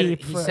really He said-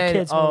 deep he for said, a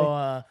kids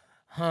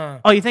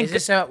movie. Oh, you think?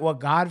 Is this what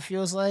God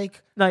feels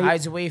like? No, you-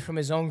 Hides away from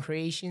his own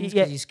creations because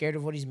Yeah. he's scared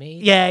of what he's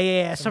made.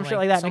 Yeah. Some shit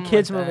like that in a something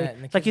kids like movie. that.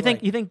 And the Like you kids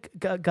think were you think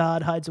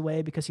God hides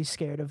away because he's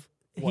scared of.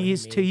 What he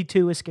made. He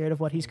too is scared of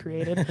what he's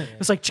created.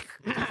 It's like,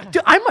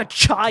 dude, I'm a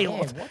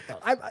child. Man,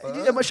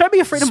 what the Should I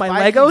be afraid of my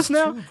Spy Legos Kids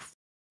now? 2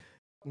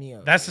 me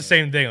up, That's the man.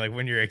 same thing. Like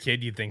when you're a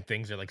kid, you think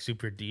things are like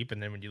super deep,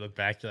 and then when you look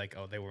back, you're like,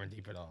 oh, they weren't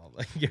deep at all.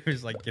 Like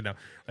there's like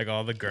like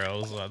all the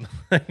girls on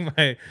like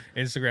my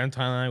Instagram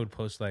timeline would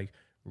post like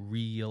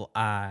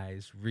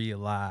realize. Dude,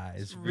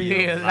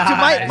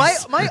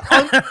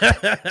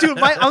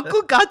 my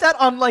uncle got that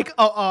on like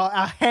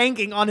a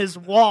hanging on his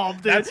wall,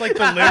 dude. That's like the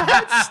live.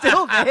 It's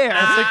still there.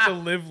 That's like the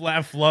live,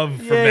 laugh, love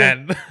for Yeah.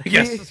 men.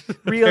 Yes.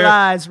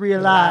 Realize.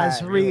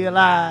 Realize.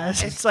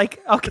 It's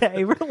like,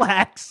 okay,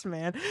 relax,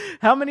 man.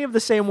 How many of the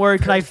same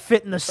word can I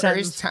fit in the First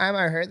sentence? time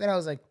I heard that, I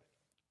was like,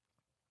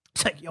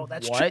 It's like, yo,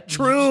 that's what?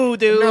 true,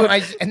 dude.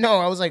 No,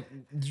 I was like,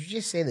 did you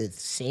just say the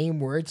same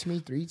word to me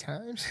 3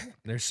 times?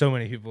 There's so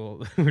many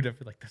people who would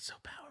be like, that's so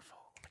powerful.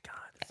 Oh my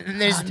god.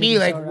 And there's dude, me you're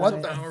like, so what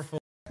right. the f-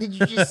 did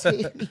you just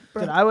say to me,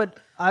 bro? Dude,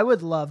 I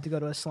would love to go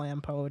to a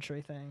slam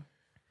poetry thing.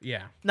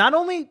 Yeah. Not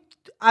only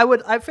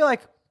I feel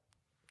like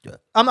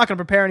I'm not gonna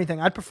prepare anything.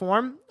 I'd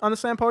perform on the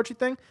slam poetry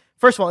thing.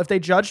 First of all, if they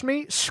judged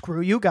me,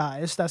 screw you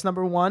guys. That's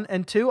number 1.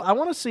 And 2, I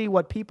want to see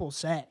what people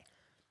say.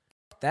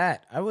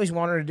 That I always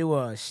wanted to do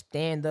a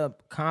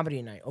stand-up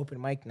comedy night, open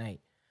mic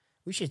night.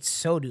 We should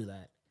so do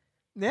that.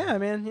 Yeah, I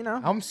mean,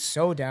 I'm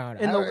so down.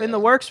 in the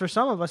works for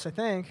some of us, I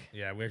think.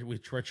 Yeah, we're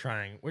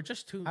trying. We're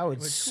just too. I would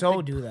we're too so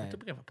big, do we're that. Too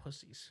big of a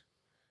pussies.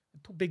 We're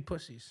too big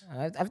pussies.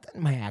 I've done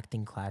my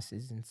acting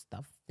classes and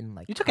stuff. In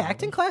like You took college.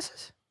 acting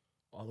classes?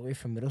 all the way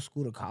from middle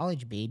school to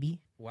college,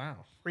 baby.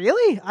 Wow.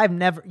 Really?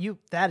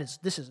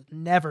 This has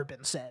never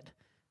been said.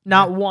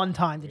 Not one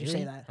time did you say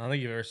Really? that. I don't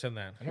think you've ever said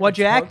that. What'd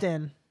you talk- act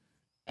in?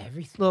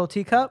 Everything. Little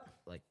teacup?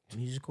 Like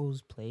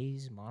musicals,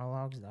 plays,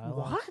 monologues,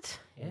 dialogue. What?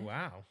 Yeah.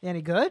 Wow.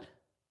 Any good?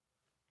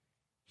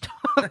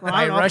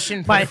 My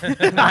Russian, My- my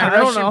I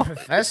don't Russian know.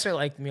 professor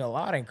liked me a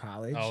lot in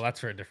college. Oh,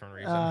 that's for a different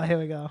reason. Here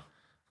we go.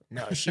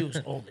 No, she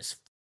was old as f-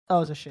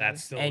 Oh, it's a shame.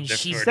 That's still and different.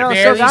 she Still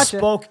barely gotcha.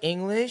 spoke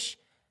English.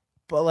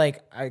 But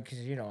like, because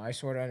I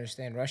sort of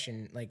understand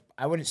Russian. Like,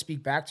 I wouldn't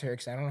speak back to her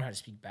because I don't know how to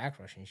speak back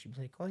Russian. She'd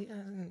be like, "Oh yeah,"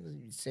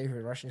 say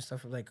her Russian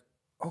stuff. I'm like,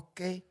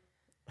 "Okay."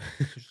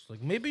 She's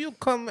like, maybe you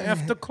come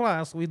after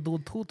class. We do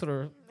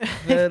tutor.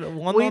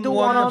 We do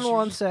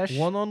one-on-one session.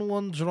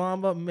 One-on-one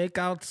drama, make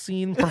out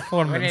scene When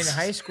performance. in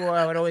high school,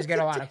 I would always get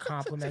a lot of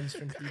compliments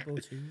from people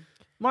too.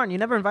 Martin, you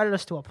never invited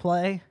us to a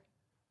play.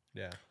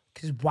 Yeah.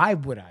 Because why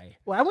would I?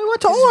 Well, we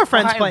went to all our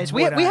friends' Why plays.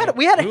 We would had I?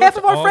 we had We half went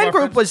of to our all friend our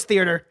group friends- was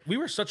theater. We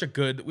were such a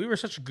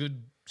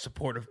good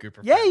supportive group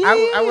of Yeah, friends.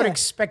 yeah. I would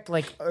expect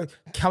like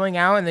coming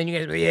out and then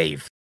you guys, yeah, you.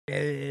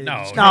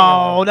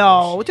 No.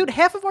 No, dude.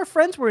 Half of our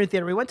friends were in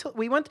theater. We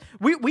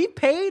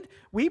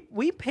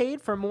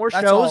paid for more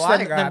That's all shows I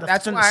than got. the,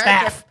 That's than the why I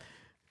staff.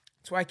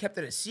 That's why I kept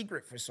it a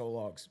secret for so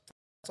long.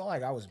 That's all I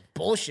got was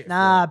bullshit.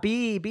 Nah,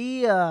 be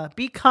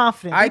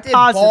confident. I be did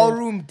positive.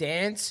 ballroom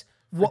dance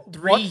for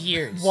 3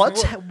 years.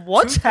 What's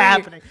 2-3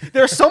 happening?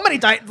 There are so many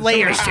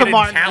layers to hidden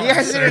Martin. talent. You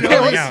guys didn't Yeah,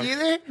 know yeah. this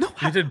either? No.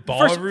 You did First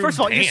ballroom of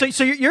all, dance.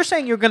 so you're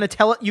saying you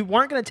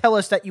weren't going to tell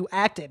us that you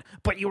acted,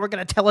 but you were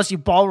going to tell us you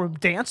ballroom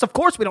danced. Of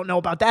course, we don't know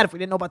about that if we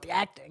didn't know about the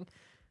acting.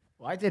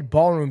 Well, I did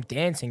ballroom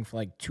dancing for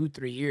like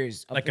 2-3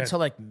 years up Like a- until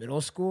like middle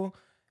school,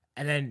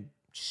 and then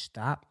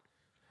stop.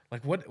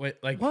 Like what?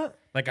 Like What?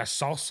 Like a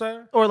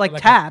salsa Or like a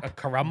tap.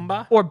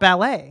 caramba. Or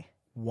ballet.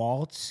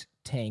 Waltz,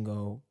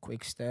 tango,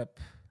 quick step.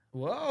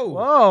 Whoa.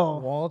 Whoa.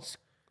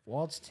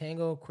 Waltz,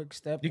 tango, quick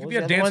step. You could What be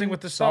was a the other Dancing one?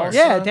 with the Stars.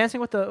 Yeah, Salsa.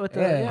 dancing with the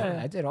Yeah,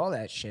 yeah. I did all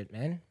that shit,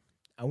 man.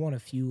 I won a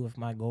few of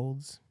my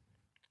golds.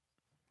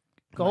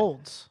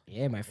 Golds.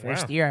 Yeah, my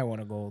first Wow. year I won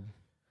a gold.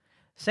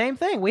 Same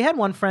thing. We had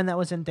one friend that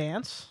was in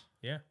dance.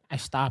 Yeah. I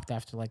stopped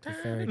after like the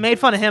third. Made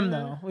fun of him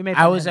though. We made.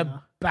 Fun I of was him, though.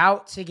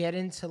 about to get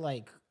into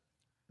like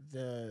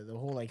the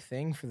whole like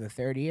thing for the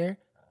third year,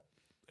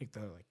 like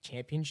the like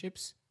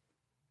championships.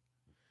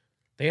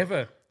 They have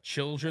a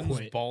children's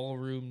Quit.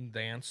 ballroom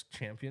dance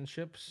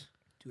championships.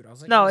 Dude, I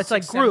was like No, in it's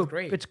like sixth, seventh group.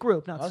 grade. It's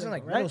group. Not I was in, single,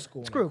 like, right? middle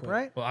school It's when I group, quit.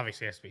 right? Well,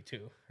 obviously it has to be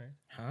two. Right?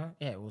 Huh?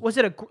 Yeah. Well, Was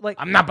it a like?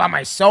 I'm not by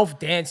myself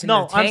dancing.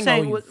 No, the tango, I'm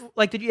saying you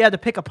like, did you have to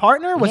pick a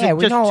partner? Was yeah, it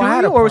just no, two I of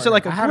had you, a or was it partner.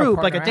 like I a had group,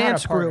 partner. like a I had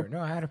dance partner. group? No,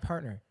 I had a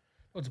partner.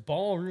 Oh, it's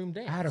ballroom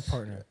dance. I had a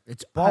partner.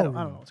 It's I ballroom.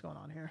 don't know what's going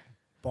on here.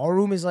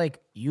 Ballroom is like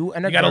you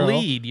and a You got to girl.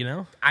 lead, you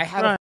know? I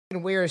had Right. to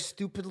wear a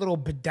stupid little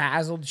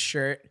bedazzled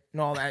shirt and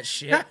all that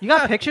shit. You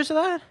got pictures of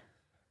that?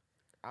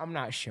 I'm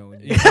not showing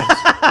You you.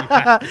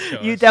 have to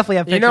show You us. definitely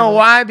have You pictures. know of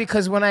why?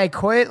 Because when I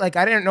quit, like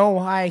I didn't know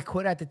why I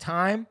quit at the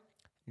time.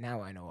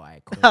 Now I know why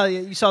I quit. Oh,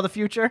 you saw the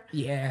future?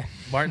 Yeah,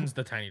 Martin's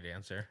the tiny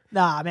dancer.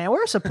 Nah, man,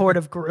 we're a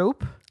supportive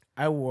group.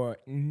 I wore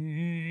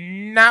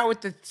not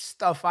with the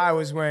stuff I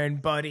was wearing,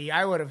 buddy.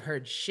 I would have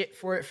heard shit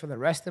for it for the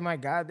rest of my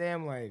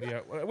goddamn life.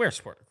 Yeah, we're a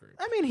sport group.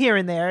 I mean, here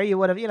and there, you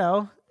would have,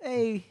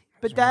 a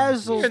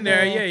bedazzled. Here and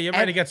there, man. yeah, you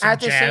might have got some At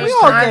the jazz. same We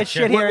all time, get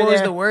shit here what and was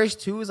there. the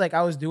worst too is like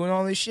I was doing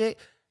all this shit,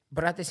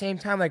 but at the same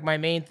time, like my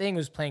main thing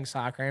was playing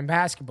soccer and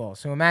basketball.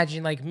 So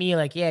imagine like me,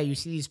 like yeah, you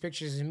see these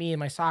pictures of me in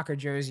my soccer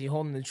jersey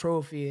holding the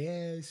trophy,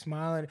 yeah,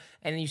 smiling,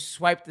 and then you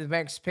swipe the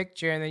next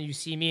picture, and then you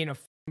see me in a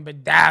f***ing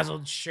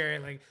bedazzled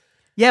shirt, like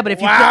Yeah, but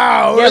if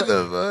wow, you what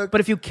the fuck?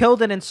 but if you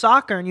killed it in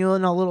soccer and you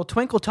in a little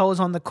twinkle toes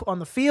on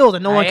the field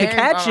and no one could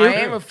catch you. I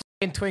am a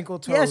f***ing twinkle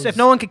toes. Yes, if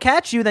no one could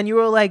catch you, then you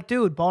were like,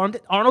 dude,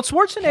 Arnold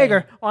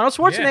Schwarzenegger, Arnold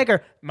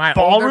Schwarzenegger, my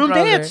ballroom older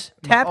brother, dance,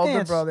 tap my older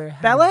dance, brother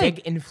had ballet. a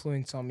big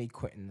influence on me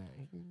quitting that.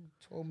 He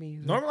told me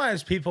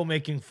Normalize people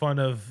making fun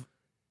of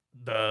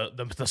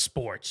the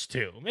sports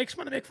too. Make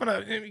fun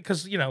of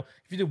because if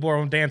you do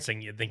ballroom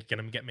dancing, you think you're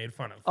gonna get made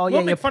fun of. Oh, we'll yeah,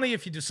 make your- fun of you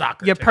if you do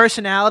soccer. Your too.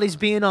 personalities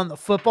being on the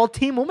football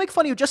team, we'll make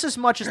fun of you just as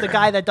much as the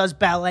guy that does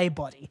ballet,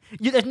 buddy.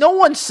 There's no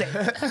one's safe.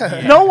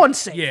 No one's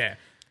safe. Yeah,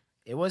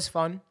 it was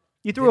fun,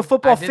 You threw a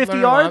football I did 50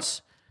 learn a lot.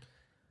 yards.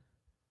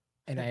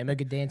 and I am a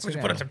good dancer. just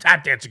now. put on some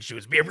tap dancing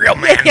shoes. Be a real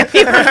man.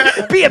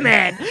 Be a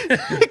man.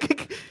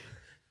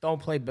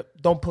 Don't play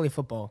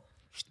football.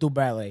 Just do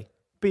ballet.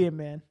 Be a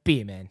man.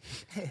 Be a man.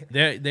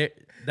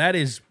 That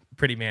is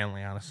pretty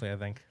manly, honestly. I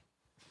think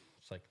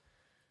it's like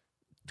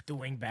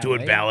Doing ballet.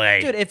 doing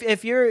ballet. Dude,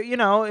 if you're,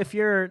 if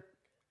you're,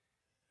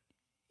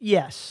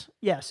 yes.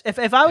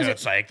 If I was,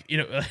 It's like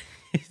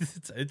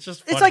it's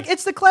just funny. it's like,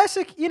 it's the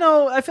classic,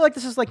 I feel like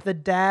this is like the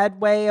dad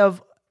way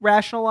of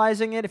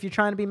rationalizing it. If you're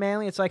trying to be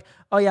manly, it's like,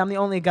 oh yeah, I'm the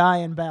only guy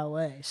in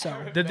ballet. So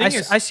The thing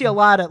is- I see a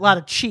lot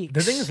of cheeks.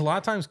 the thing is, a lot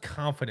of times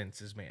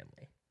confidence is manly.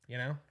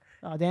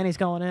 Oh, Danny's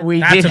going in. We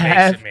That's did what makes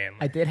have. it manly.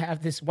 I did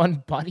have this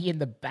one buddy in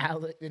the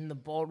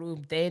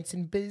ballroom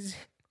dancing biz.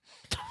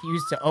 He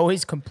used to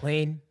always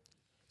complain.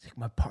 He's like,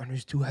 my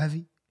partner's too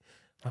heavy.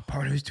 My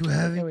partner's too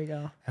heavy. Here we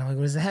go. And I'm like,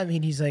 what does that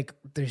mean? He's like,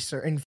 there's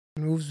certain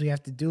moves we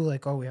have to do.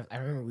 Like, I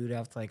remember we would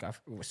have to like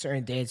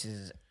certain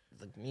dances,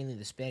 like mainly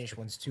the Spanish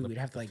ones too. We'd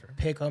have to like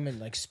pick them and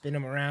like spin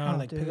them around, Oh,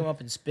 like pick dude. them up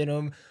and spin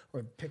them,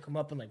 or pick them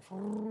up and like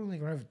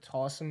whatever,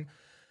 toss them.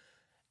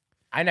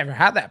 I never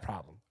had that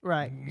problem.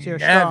 Right. So you're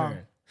strong.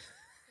 Never.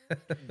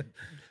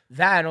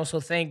 That and also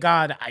thank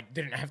God I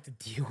didn't have to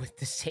deal with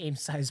the same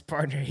size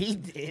partner he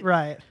did.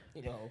 Right.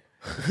 You know,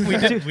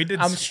 we did.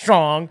 I'm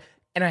strong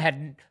and I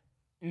had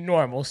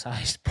normal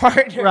sized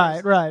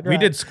partners. Right. We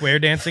did square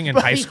dancing in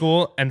high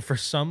school, and for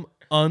some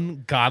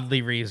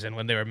ungodly reason,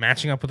 when they were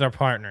matching up with our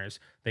partners,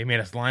 they made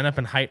us line up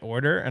in height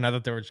order, and I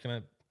thought they were just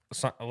gonna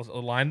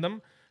align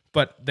them,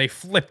 but they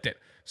flipped it.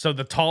 So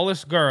the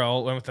tallest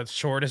girl went with the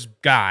shortest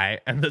guy,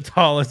 and the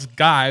tallest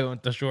guy went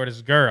with the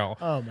shortest girl.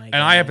 Oh my god! And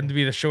I happened to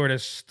be the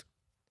shortest.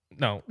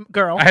 No,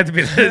 Girl. I had to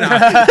be. I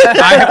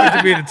happened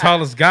to be the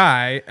tallest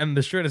guy, and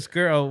the shortest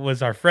girl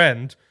was our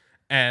friend.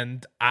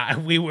 And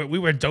we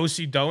were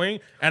do-si-doing,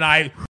 and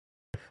I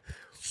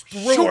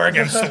threw her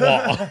against the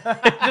wall,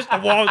 just the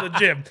wall of the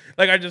gym.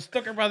 Like I just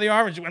took her by the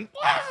arm, and she went.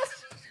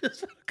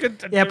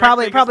 Yeah,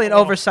 probably an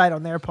oversight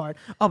on their part.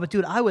 Oh, but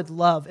dude, I would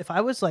love if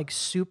I was like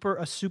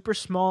a super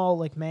small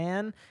like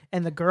man,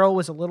 and the girl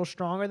was a little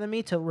stronger than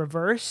me to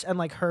reverse and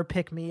like her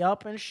pick me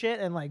up and shit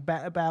and like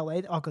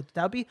ballet. Oh,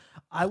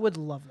 I would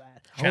love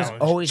that. I was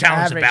always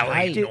challenge average the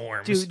ballet height.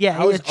 norms. Dude,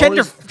 yeah, I was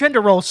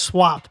gender roles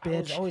swapped, I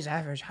was bitch. always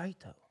average height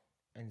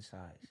though, in size.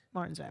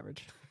 Martin's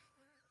average.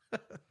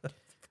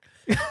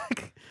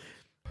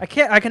 I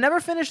can never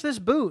finish this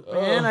boot,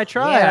 man. I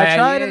tried. Yeah, I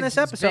tried in it's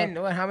this episode.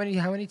 been- how many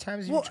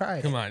times have you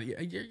tried? Come on,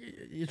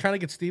 you're trying to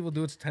get Steve will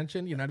do its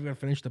attention. You're not even gonna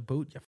finish the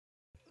boot.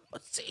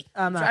 See,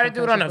 I'm not try to gonna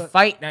do it finish on it, a but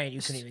fight night. You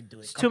couldn't even do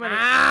it. It's too many.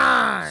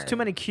 It's It's too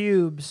many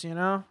cubes, you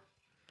know.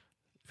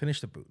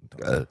 Finish the boot.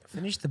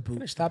 Finish the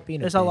boot. Stop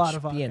being There's a a bitch. lot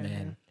of Be a vodka in man.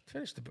 here.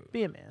 Finish the boot.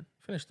 Be a man.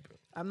 Finish the boot.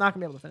 I'm not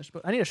gonna be able to finish the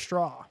boot. I need a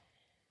straw.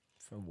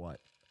 For what?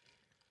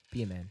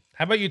 Be a man.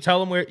 How about you tell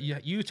them where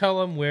you tell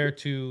them where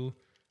to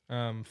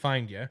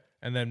find you,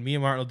 and then me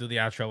and Martin will do the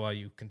outro while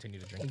you continue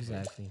to drink.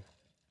 Exactly.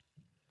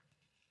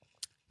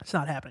 It's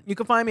not happening. You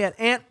can find me at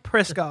Ant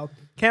Prisco.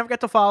 Can't forget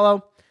to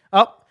follow.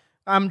 Oh,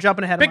 I'm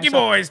jumping ahead of Picky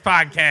myself. Boys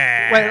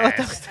podcast. Wait,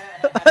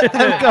 let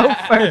them go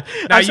first.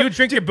 Now you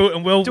drink your boot,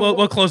 and we'll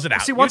close it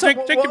out. See, You once drink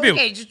your boot.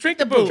 Okay, just drink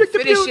the boot. Drink the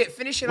Finish boot. it.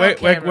 Finish it on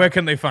camera. Where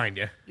can they find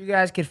you? You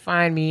guys can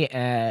find me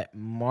at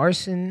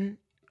Marcin_Mears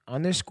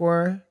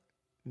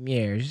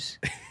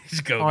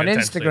Just go on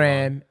intensely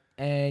Instagram.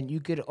 And you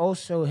could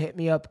also hit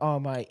me up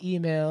on my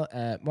email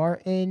at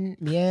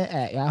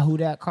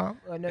martinmia@yahoo.com.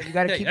 Oh, no, you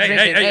got to keep Hey,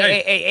 drinking.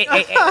 hey.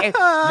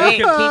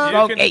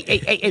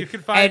 You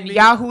can find And me-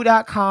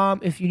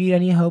 yahoo.com if you need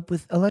any help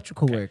with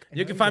electrical work.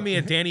 You can find me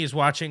at Danny is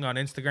Watching on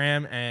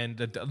Instagram, and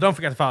don't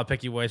forget to follow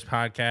Picky Boys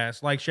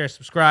podcast. Like, share,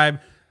 subscribe,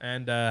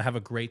 and have a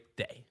great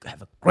day.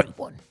 Have a great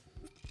one.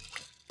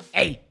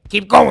 Hey,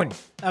 keep going.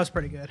 That was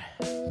pretty good.